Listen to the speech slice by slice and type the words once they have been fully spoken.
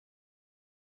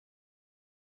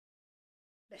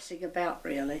Messing about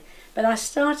really, but I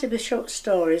started with short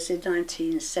stories in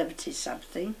 1970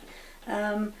 something,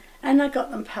 and I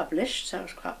got them published, so I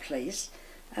was quite pleased.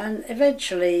 And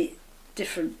eventually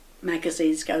different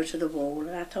magazines go to the wall,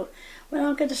 and I thought, well,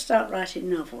 I'm going to start writing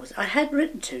novels. I had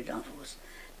written 2 novels,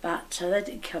 but they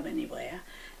didn't come anywhere.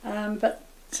 But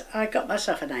I got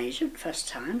myself an agent first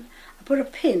time. I put a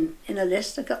pin in a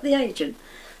list, I got the agent,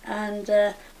 and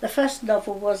the first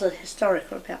novel was a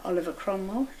historical about Oliver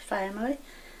Cromwell, his family.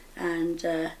 And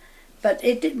but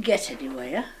it didn't get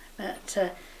anywhere.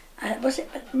 But was it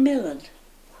Macmillan?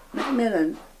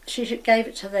 Macmillan. She gave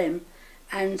it to them,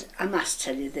 and I must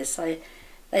tell you this: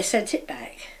 they sent it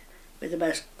back with the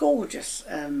most gorgeous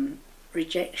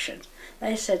rejection.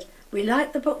 They said, "We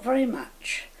like the book very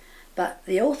much, but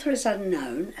the author is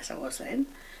unknown," as I was then.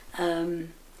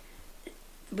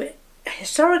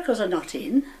 Historicals are not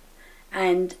in,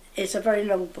 and it's a very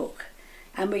long book.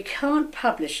 And we can't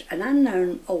publish an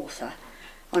unknown author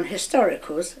on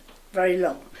historicals very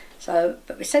long. So,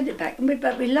 but we sent it back, and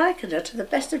we likened her to the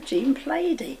best of Jean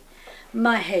Plaidy.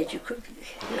 My head, you couldn't.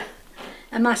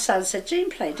 And my son said, "Jean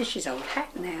Plaidy, she's old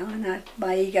hat now," and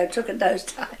my ego took a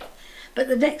nosedive. But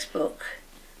the next book,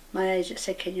 my agent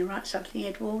said, "Can you write something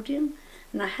Edwardian?"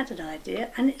 And I had an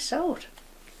idea, and it sold.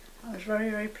 I was very,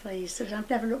 very pleased, and I've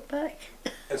never looked back.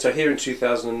 And so here in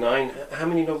 2009, how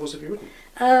many novels have you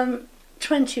written?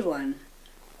 21.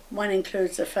 One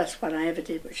includes the first one I ever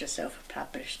did, which is a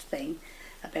self-published thing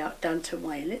about Dunton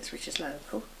Whalets, which is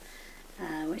local,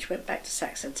 which went back to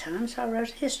Saxon times. So I wrote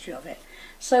a history of it.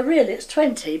 So really it's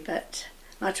 20, but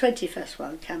my 21st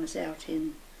one comes out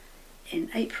in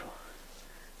April.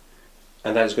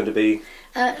 And that is going to be?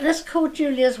 That's called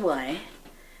Julia's Way,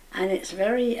 and it's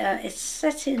very, it's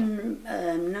set in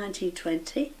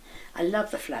 1920. I love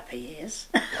the flappy ears.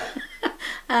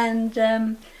 And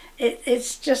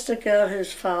it's just a girl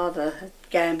whose father had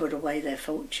gambled away their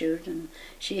fortune, and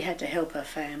she had to help her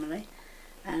family.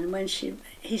 And when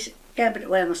he gambled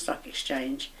away on the stock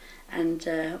exchange, and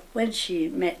when she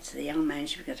met the young man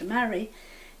she was going to marry,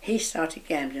 he started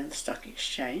gambling on the stock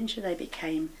exchange, and they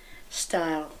became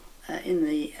style in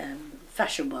the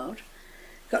fashion world.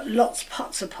 Got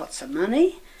pots and pots of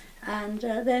money, and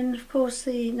then of course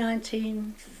the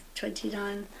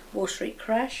 1929 Wall Street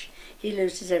crash, he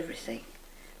loses everything.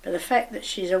 But the fact that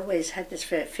she's always had this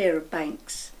fear of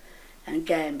banks and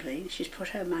gambling, she's put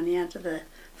her money under the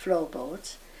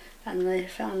floorboards, and they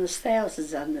found there's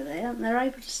thousands under there, and they're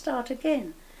able to start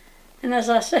again. And as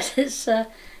I said, it's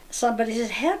somebody said,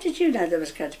 "How did you know there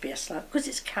was going to be a slump?" Because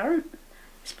it's current.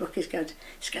 This book is going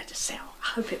to sell. I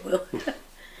hope it will.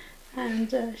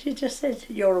 And she just said,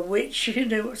 "You're a witch. You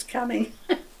knew what was coming."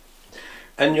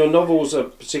 And your novels are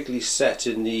particularly set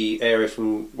in the area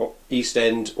from East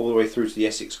End all the way through to the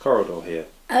Essex corridor here?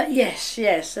 Yes.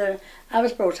 I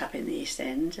was brought up in the East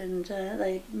End, and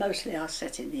they mostly are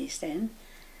set in the East End.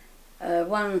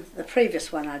 The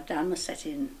previous one I'd done was set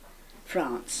in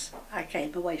France. I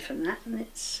came away from that, and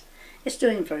it's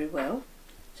doing very well.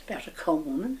 It's about a con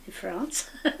woman in France,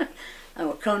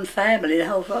 or a con family, the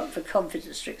whole lot for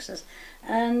confidence tricksters,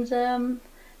 and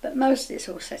but mostly it's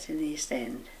all set in the East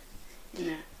End. You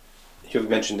know. You've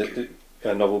mentioned that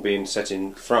a novel being set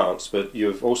in France, but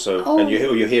you've also, and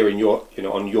you're here in your,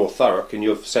 on your Thurrock, and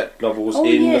you've set novels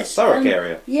in the Thurrock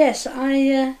area. Yes,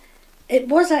 it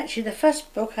was actually the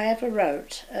first book I ever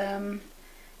wrote,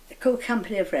 called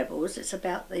Company of Rebels. It's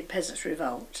about the Peasants'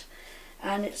 Revolt,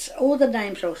 and it's all the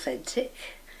names are authentic,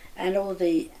 and all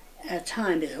the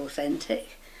time is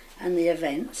authentic, and the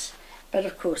events. But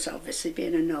of course, obviously,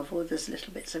 being a novel, there's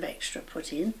little bits of extra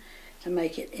put in to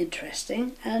make it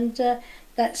interesting, and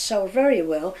that sold very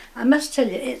well. I must tell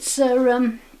you, it's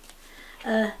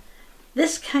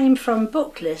this came from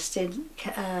Booklist in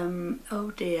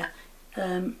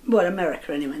well,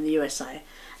 America anyway, in the USA,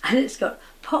 and it's got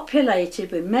populated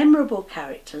with memorable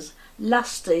characters,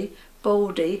 lusty,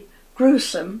 baldy,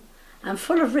 gruesome, and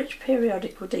full of rich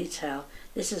periodical detail.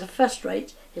 This is a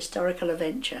first-rate historical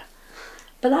adventure.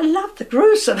 But I love the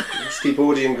gruesome. Lusty,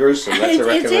 baldy and gruesome, that's a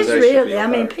recommendation. It is really, I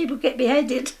mean, people get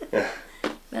beheaded. Yeah.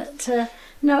 But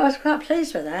no, I was quite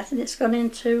pleased with that, and it's gone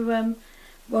into,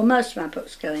 well, most of my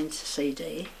books go into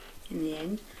CD in the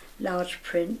end. Large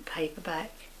print,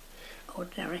 paperback,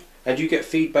 ordinary. And do you get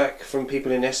feedback from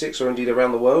people in Essex or indeed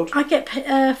around the world? I get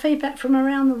feedback from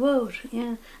around the world,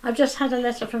 yeah. I've just had a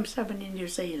letter from someone in New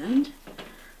Zealand,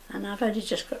 and I've only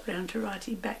just got round to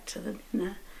writing back to them, you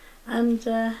know.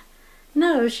 And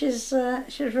no, she's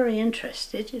very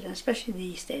interested, you know, especially in the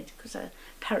East End, because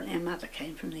apparently her mother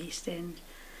came from the East End.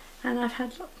 And I've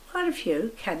had quite a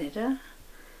few, Canada,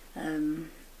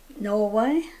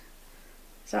 Norway,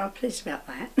 so I'm pleased about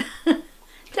that.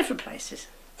 different places.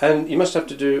 And you must have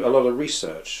to do a lot of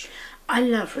research. I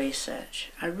love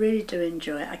research. I really do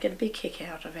enjoy it. I get a big kick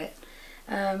out of it.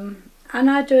 And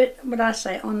I do it, what I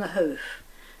say, on the hoof.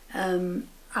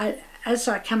 As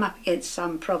I come up against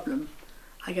some problem,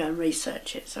 I go and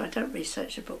research it. So I don't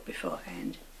research a book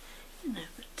beforehand. You know,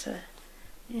 but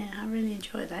yeah, I really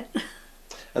enjoy that.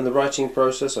 And the writing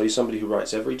process, are you somebody who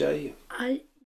writes every day?